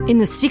In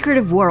the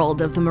secretive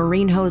world of the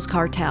Marine Hose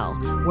Cartel,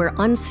 where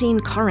unseen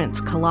currents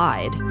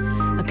collide,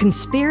 a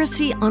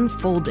conspiracy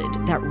unfolded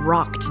that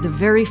rocked the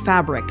very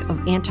fabric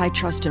of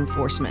antitrust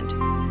enforcement.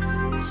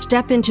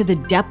 Step into the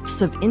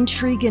depths of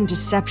intrigue and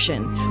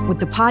deception with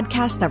the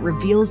podcast that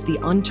reveals the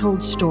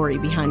untold story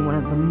behind one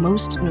of the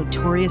most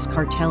notorious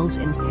cartels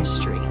in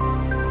history.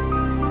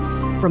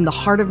 From the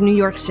heart of New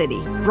York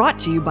City, brought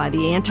to you by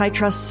the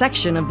Antitrust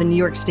section of the New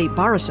York State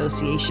Bar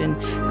Association,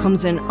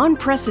 comes an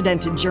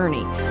unprecedented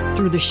journey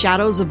through the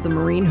shadows of the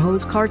Marine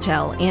Hose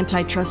Cartel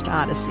Antitrust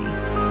Odyssey.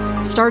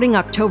 Starting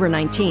October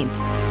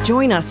 19th,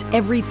 join us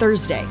every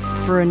Thursday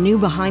for a new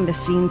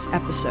behind-the-scenes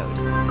episode.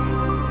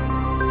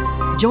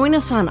 Join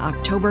us on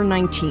October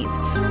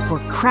 19th for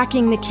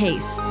Cracking the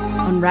Case,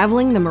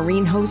 Unraveling the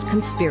Marine Hose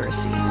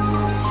Conspiracy.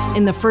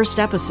 In the first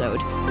episode,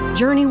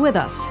 journey with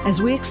us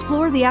as we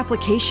explore the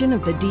application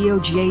of the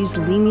DOJ's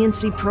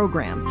leniency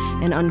program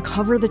and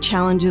uncover the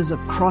challenges of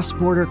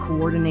cross-border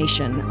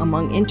coordination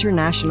among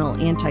international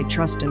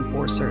antitrust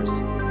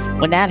enforcers.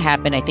 When that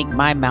happened, I think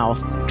my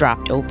mouth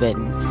dropped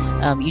open.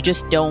 You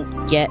just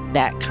don't get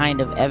that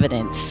kind of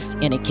evidence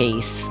in a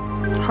case,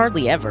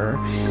 hardly ever.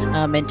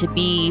 And to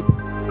be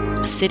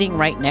sitting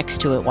right next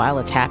to it while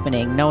it's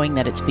happening, knowing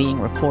that it's being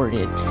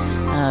recorded,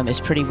 is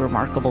pretty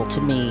remarkable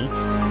to me.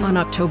 On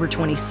October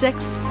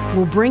 26th,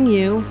 we'll bring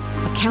you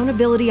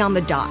Accountability on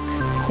the Dock,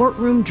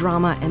 Courtroom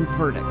Drama and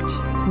Verdict.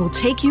 We'll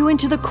take you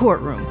into the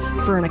courtroom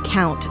for an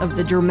account of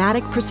the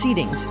dramatic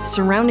proceedings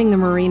surrounding the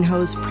Marine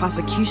Hose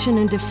prosecution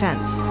and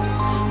defense.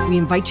 We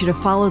invite you to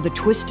follow the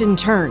twists and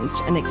turns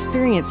and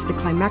experience the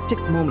climactic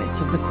moments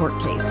of the court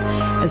case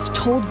as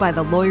told by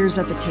the lawyers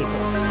at the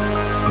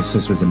tables.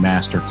 This was a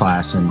master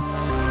class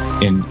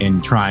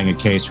in trying a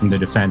case from the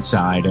defense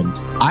side, and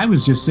I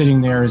was just sitting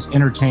there as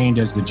entertained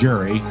as the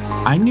jury.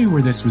 I knew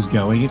where this was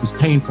going. It was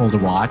painful to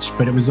watch,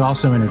 but it was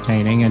also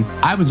entertaining, and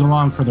I was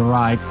along for the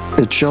ride.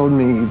 It showed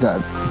me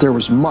that there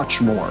was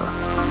much more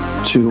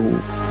to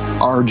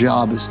our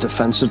job as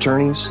defense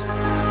attorneys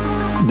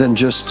than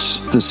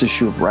just this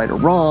issue of right or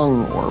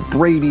wrong, or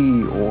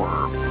Brady, or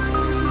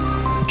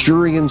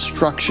jury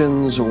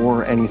instructions,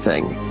 or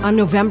anything. On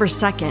November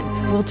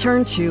 2nd, we'll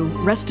turn to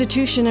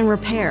Restitution and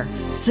Repair,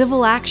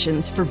 Civil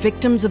Actions for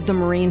Victims of the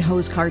Marine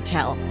Hose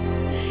Cartel.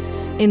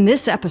 In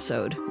this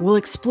episode, we'll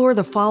explore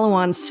the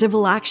follow-on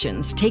civil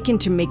actions taken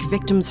to make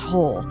victims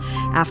whole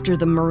after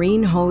the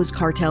Marine Hose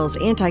Cartel's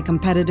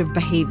anti-competitive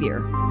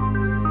behavior.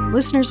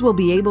 Listeners will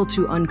be able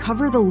to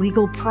uncover the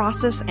legal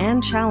process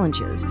and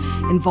challenges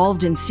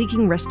involved in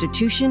seeking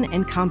restitution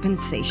and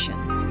compensation.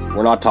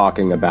 We're not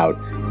talking about,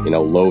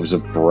 loaves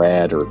of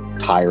bread or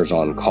tires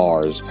on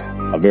cars,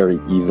 a very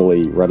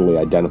readily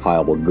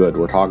identifiable good.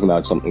 We're talking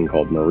about something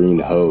called marine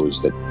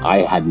hose that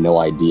I had no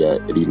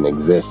idea it even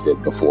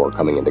existed before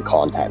coming into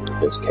contact with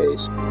this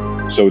case.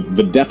 So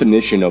the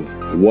definition of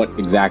what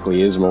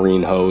exactly is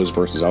marine hose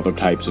versus other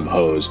types of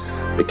hose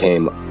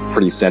became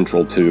pretty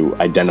central to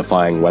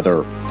identifying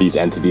whether these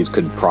entities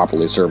could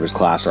properly serve as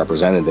class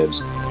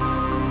representatives.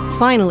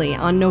 Finally,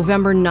 on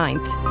November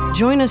 9th,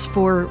 join us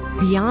for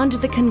Beyond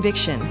the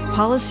Conviction,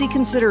 Policy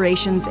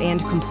Considerations and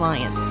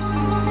Compliance.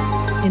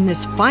 In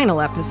this final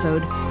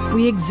episode,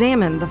 we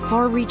examine the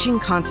far-reaching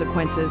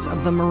consequences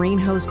of the Marine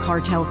Hose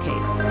Cartel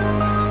case,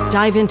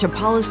 dive into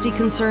policy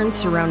concerns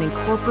surrounding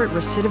corporate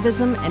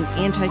recidivism and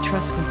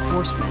antitrust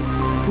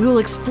enforcement. We will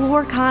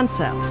explore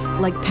concepts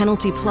like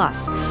Penalty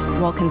Plus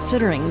while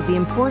considering the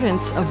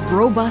importance of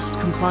robust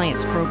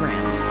compliance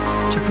programs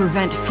to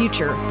prevent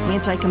future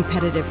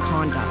anti-competitive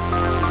conduct.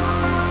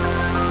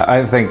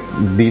 I think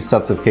these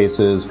sets of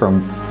cases,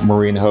 from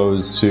Marine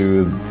Hose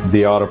to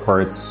the auto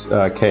parts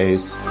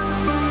case,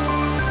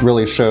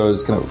 really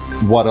shows kind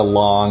of what a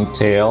long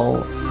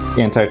tail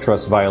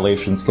antitrust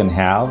violations can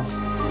have.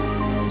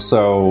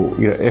 So,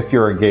 if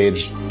you're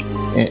engaged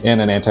in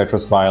an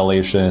antitrust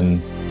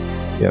violation,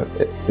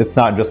 it's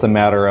not just a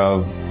matter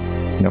of,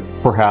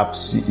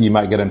 perhaps you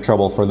might get in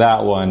trouble for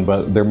that one,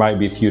 but there might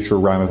be future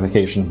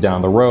ramifications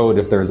down the road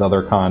if there's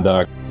other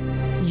conduct.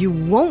 You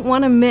won't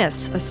want to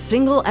miss a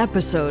single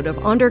episode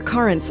of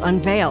Undercurrents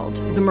Unveiled,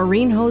 the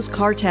Marine Hose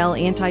Cartel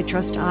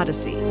Antitrust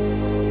Odyssey.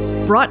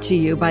 Brought to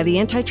you by the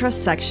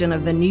Antitrust section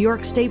of the New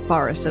York State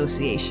Bar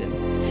Association.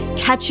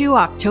 Catch you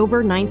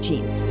October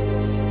 19th.